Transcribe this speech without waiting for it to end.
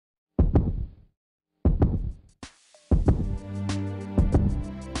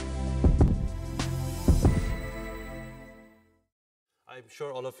I'm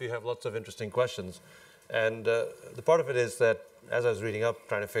sure all of you have lots of interesting questions. And the part of it is that as I was reading up,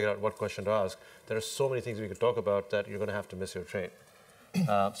 trying to figure out what question to ask, there are so many things we could talk about that you're going to have to miss your train.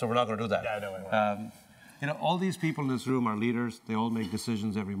 So we're not going to do that. Yeah, no, you know, all these people in this room are leaders. They all make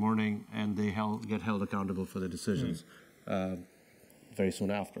decisions every morning, and they get held accountable for their decisions very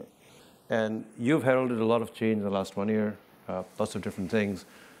soon after. And you've heralded a lot of change in the last 1 year, lots of different things.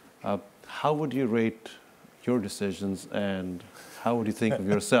 How would you rate your decisions, and how would you think of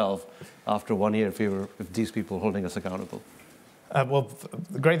yourself after 1 year if these people were holding us accountable? Well,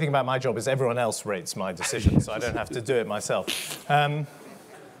 the great thing about my job is everyone else rates my decisions, so I don't have to do it myself. Look,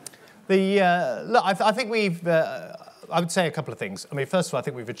 I think we've, I would say a couple of things. I mean, first of all, I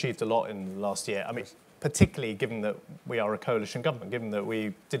think we've achieved a lot in the last year. I mean, particularly given that we are a coalition government, given that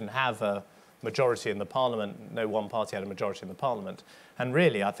we didn't have a majority in the parliament, no one party had a majority in the parliament. And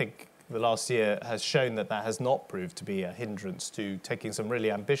really, I think the last year has shown that that has not proved to be a hindrance to taking some really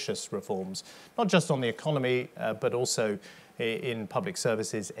ambitious reforms, not just on the economy, but also in public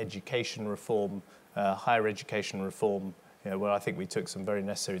services, education reform, higher education reform, where I think we took some very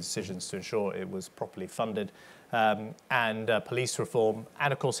necessary decisions to ensure it was properly funded, and police reform,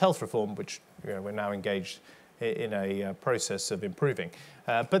 and of course health reform, which we're now engaged in a process of improving.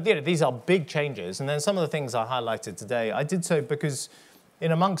 But these are big changes, and then some of the things I highlighted today, I did so because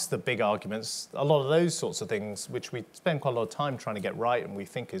in amongst the big arguments, a lot of those sorts of things, which we spend quite a lot of time trying to get right and we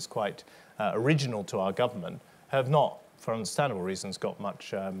think is quite original to our government, have not, for understandable reasons, got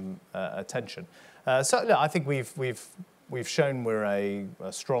much attention. So look, I think we've shown we're a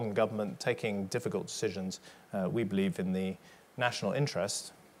strong government taking difficult decisions. We believe in the national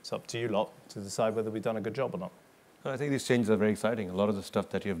interest. It's up to you lot to decide whether we've done a good job or not. I think these changes are very exciting. A lot of the stuff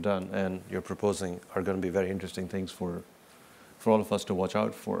that you've done and you're proposing are going to be very interesting things for all of us to watch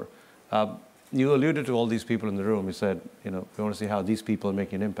out for. You alluded to all these people in the room. You said, we want to see how these people are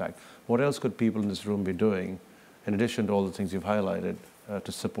making an impact. What else could people in this room be doing, in addition to all the things you've highlighted,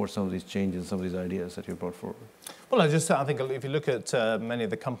 to support some of these changes, some of these ideas that you've brought forward? Well, I think if you look at many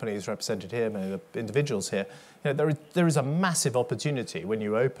of the companies represented here, many of the individuals here, there is a massive opportunity when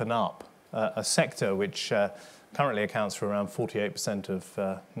you open up a sector which currently accounts for around 48%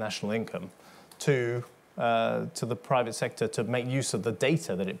 of national income to the private sector to make use of the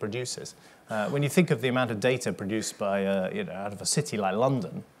data that it produces. When you think of the amount of data produced by out of a city like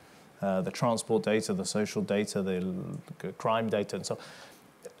London, the transport data, the social data, the crime data, and so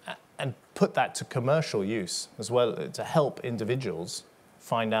on, and put that to commercial use as well to help individuals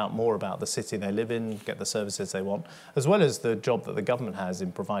find out more about the city they live in, get the services they want, as well as the job that the government has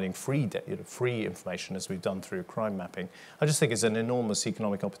in providing free information, as we've done through crime mapping. I just think it's an enormous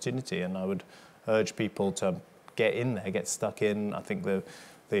economic opportunity, and I would urge people to get in there, get stuck in. I think the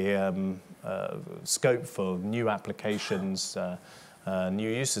scope for new applications, new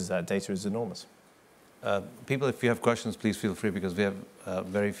uses of that data is enormous. People, if you have questions, please feel free, because we have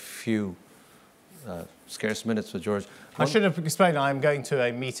very few scarce minutes with George. I should have explained I'm going to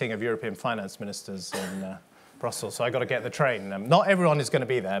a meeting of European finance ministers in Brussels, so I've got to get the train. Not everyone is going to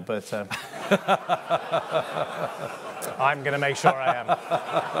be there, but I'm going to make sure I am.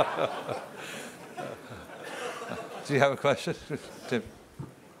 Do you have a question, Tim?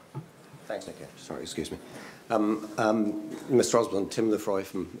 Thanks, Nikesh. Sorry, excuse me. Mr. Osborne, Tim Lefroy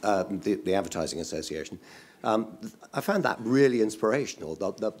from the Advertising Association. I found that really inspirational,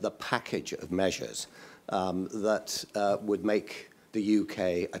 the package of measures that would make the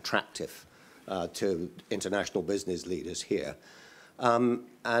UK attractive to international business leaders here.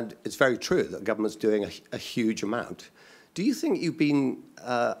 And it's very true that the government's doing a huge amount. Do you think you've been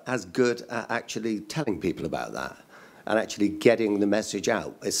as good at actually telling people about that and actually getting the message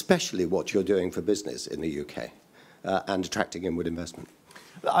out, especially what you're doing for business in the UK and attracting inward investment?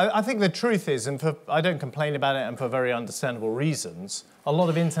 I think the truth is, and I don't complain about it, and for very understandable reasons, a lot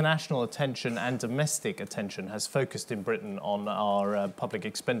of international attention and domestic attention has focused in Britain on our public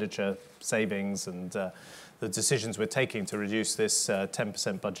expenditure savings and the decisions we're taking to reduce this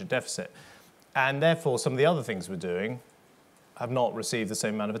 10% budget deficit. And therefore, some of the other things we're doing have not received the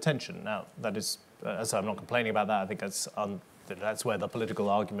same amount of attention. Now, that is, as I'm not complaining about that, I think that's where the political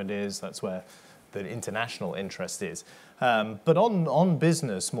argument is, that's where the international interest is. But on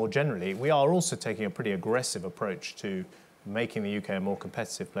business more generally, we are also taking a pretty aggressive approach to making the UK a more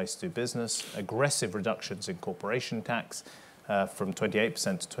competitive place to do business, aggressive reductions in corporation tax from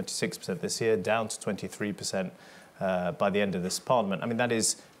 28% to 26% this year, down to 23% by the end of this parliament. I mean, that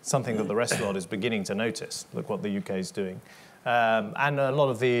is something that the rest of the world is beginning to notice. Look what the UK is doing. And a lot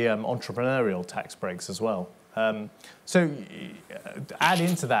of the entrepreneurial tax breaks as well. So add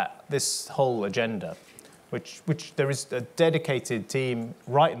into that this whole agenda which there is a dedicated team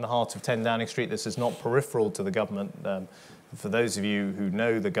right in the heart of 10 Downing Street. This is not peripheral to the government. For those of you who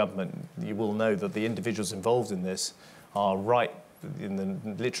know the government, you will know that the individuals involved in this are right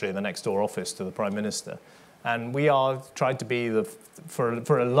literally in the next door office to the Prime Minister. And we are trying to be,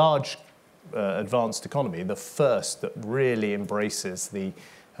 for a large advanced economy, the first that really embraces the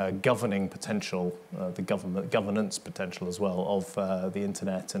governing potential, the governance potential as well of the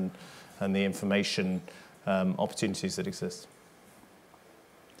internet and the information opportunities that exist.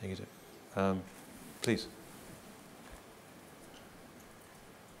 Thank you, Tim. Please.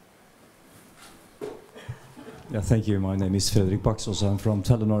 Yeah, thank you. My name is Fredrik Baksås. I'm from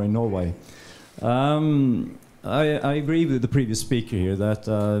Telenor in Norway. I agree with the previous speaker here that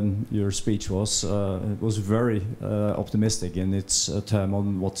your speech was very optimistic in its term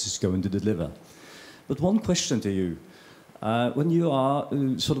on what it's going to deliver. But one question to you. When you are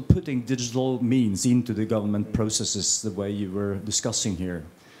sort of putting digital means into the government processes the way you were discussing here,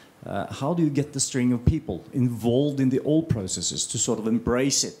 how do you get the string of people involved in the old processes to sort of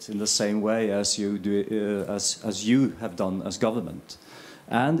embrace it in the same way as you do, as you have done as government?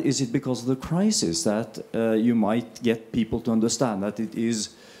 And is it because of the crisis that you might get people to understand that it is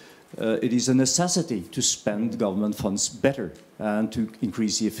a necessity to spend government funds better and to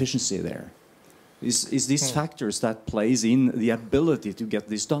increase the efficiency there? Is these factors that plays in the ability to get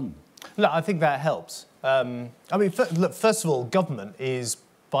this done? Look, I think that helps. I mean, look, first of all, government is,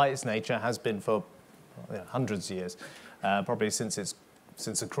 by its nature, has been for hundreds of years, probably since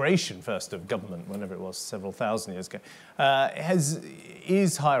the creation first of government, whenever it was, several thousand years ago,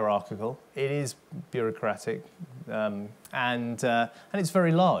 is hierarchical, it is bureaucratic, and it's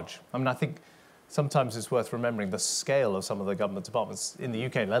very large. I mean, I think sometimes it's worth remembering the scale of some of the government departments in the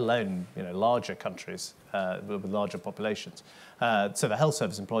UK, let alone larger countries with larger populations. So the health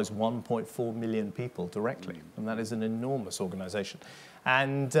service employs 1.4 million people directly, and that is an enormous organisation.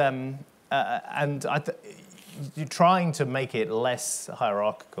 And you're trying to make it less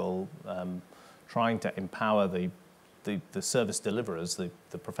hierarchical, trying to empower the service deliverers,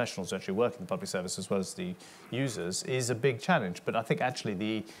 the professionals who actually work in the public service as well as the users, is a big challenge. But I think actually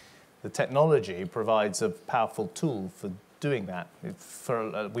the technology provides a powerful tool for doing that.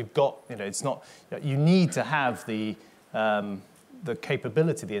 We've got, it's not, you need to have the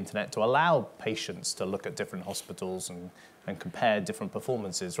capability of the internet to allow patients to look at different hospitals and compare different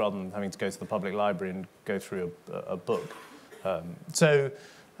performances rather than having to go to the public library and go through a book. So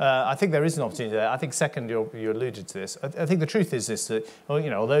I think there is an opportunity there. I think second, you alluded to this. I think the truth is this, that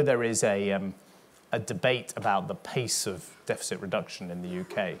although there is a debate about the pace of deficit reduction in the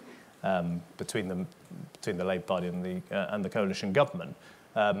UK between the Labour Party and the coalition government,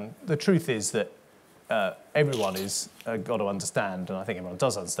 the truth is that everyone is got to understand, and I think everyone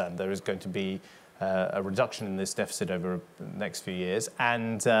does understand, there is going to be a reduction in this deficit over the next few years,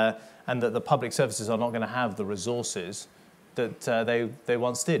 and that the public services are not going to have the resources that they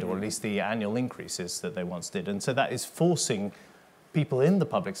once did, or at least the annual increases that they once did. And so that is forcing people in the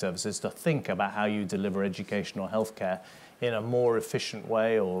public services to think about how you deliver education or healthcare in a more efficient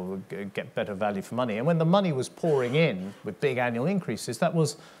way or get better value for money. And when the money was pouring in with big annual increases, that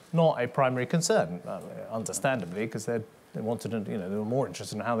was not a primary concern, understandably, because they wanted to, they were more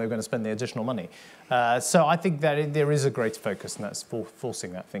interested in how they were going to spend the additional money. So I think that there is a greater focus, and that's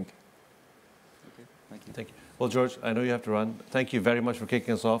forcing that thinking. Okay. Thank you. Thank you. Well, George, I know you have to run. Thank you very much for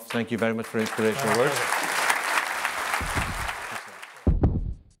kicking us off. Thank you very much for inspirational words.